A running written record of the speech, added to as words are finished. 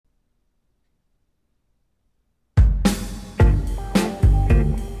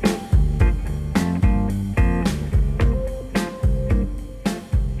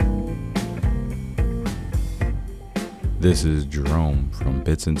This is Jerome from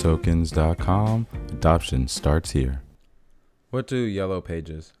bitsandtokens.com. Adoption starts here. What do yellow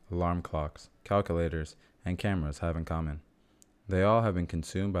pages, alarm clocks, calculators, and cameras have in common? They all have been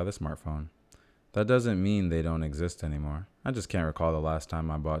consumed by the smartphone. That doesn't mean they don't exist anymore. I just can't recall the last time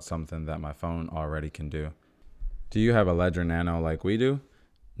I bought something that my phone already can do. Do you have a Ledger Nano like we do?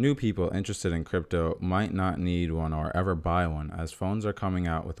 New people interested in crypto might not need one or ever buy one, as phones are coming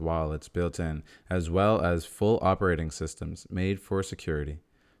out with wallets built in, as well as full operating systems made for security.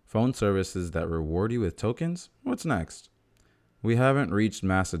 Phone services that reward you with tokens? What's next? We haven't reached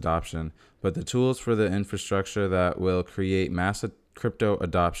mass adoption, but the tools for the infrastructure that will create mass crypto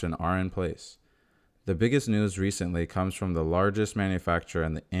adoption are in place. The biggest news recently comes from the largest manufacturer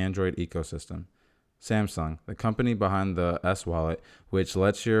in the Android ecosystem. Samsung, the company behind the S Wallet, which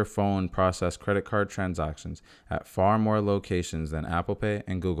lets your phone process credit card transactions at far more locations than Apple Pay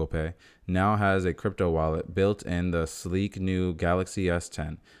and Google Pay, now has a crypto wallet built in the sleek new Galaxy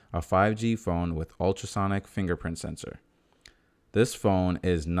S10, a 5G phone with ultrasonic fingerprint sensor. This phone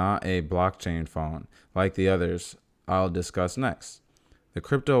is not a blockchain phone like the others I'll discuss next. The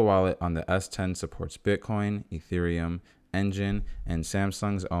crypto wallet on the S10 supports Bitcoin, Ethereum, Engine, and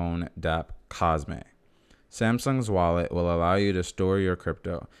Samsung's own dApp Cosme. Samsung's wallet will allow you to store your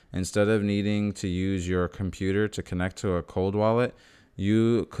crypto. Instead of needing to use your computer to connect to a cold wallet,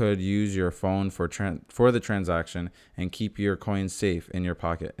 you could use your phone for the transaction and keep your coins safe in your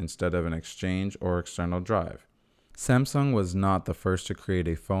pocket instead of an exchange or external drive. Samsung was not the first to create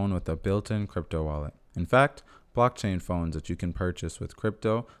a phone with a built-in crypto wallet. In fact, blockchain phones that you can purchase with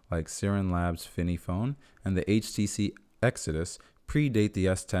crypto, like Sirin Labs' Fini phone and the HTC Exodus, predate the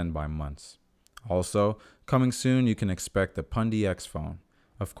S10 by months. Also, coming soon, you can expect the Pundi X phone.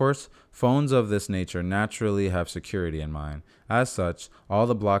 Of course, phones of this nature naturally have security in mind. As such, all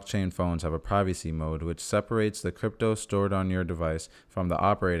the blockchain phones have a privacy mode which separates the crypto stored on your device from the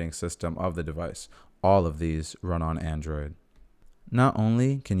operating system of the device. All of these run on Android. Not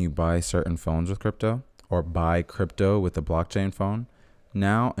only can you buy certain phones with crypto, or buy crypto with a blockchain phone,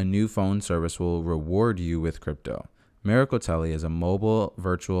 now a new phone service will reward you with crypto. Miracle Tele is a mobile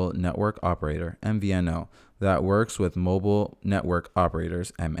virtual network operator, MVNO, that works with mobile network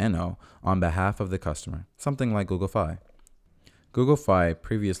operators, MNO, on behalf of the customer, something like Google Fi. Google Fi,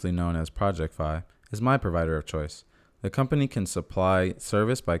 previously known as Project Fi, is my provider of choice. The company can supply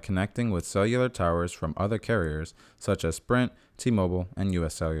service by connecting with cellular towers from other carriers, such as Sprint, T-Mobile, and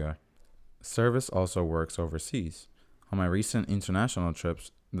US Cellular. Service also works overseas. On my recent international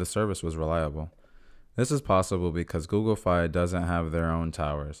trips, the service was reliable. This is possible because Google Fi doesn't have their own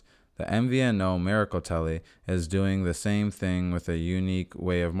towers. The MVNO Miracle Tele is doing the same thing with a unique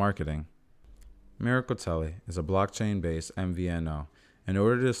way of marketing. Miracle Tele is a blockchain-based MVNO. In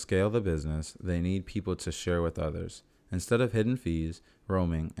order to scale the business, they need people to share with others. Instead of hidden fees,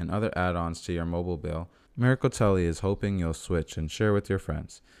 roaming, and other add-ons to your mobile bill, Miracle Tele is hoping you'll switch and share with your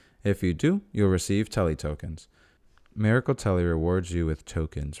friends. If you do, you'll receive Tele tokens. Miracle Tele rewards you with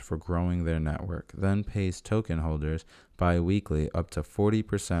tokens for growing their network, then pays token holders bi-weekly up to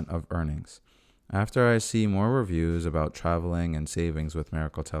 40% of earnings. After I see more reviews about traveling and savings with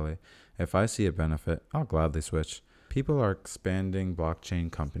Miracle Tele, if I see a benefit, I'll gladly switch. People are expanding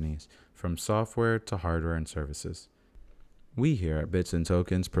blockchain companies from software to hardware and services. We here at Bits and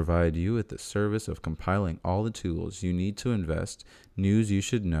Tokens provide you with the service of compiling all the tools you need to invest, news you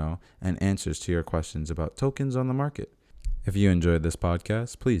should know, and answers to your questions about tokens on the market. If you enjoyed this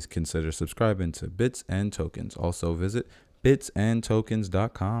podcast, please consider subscribing to Bits and Tokens. Also visit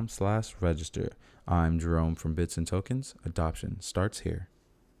bitsandtokens.com/register. I'm Jerome from Bits and Tokens. Adoption starts here.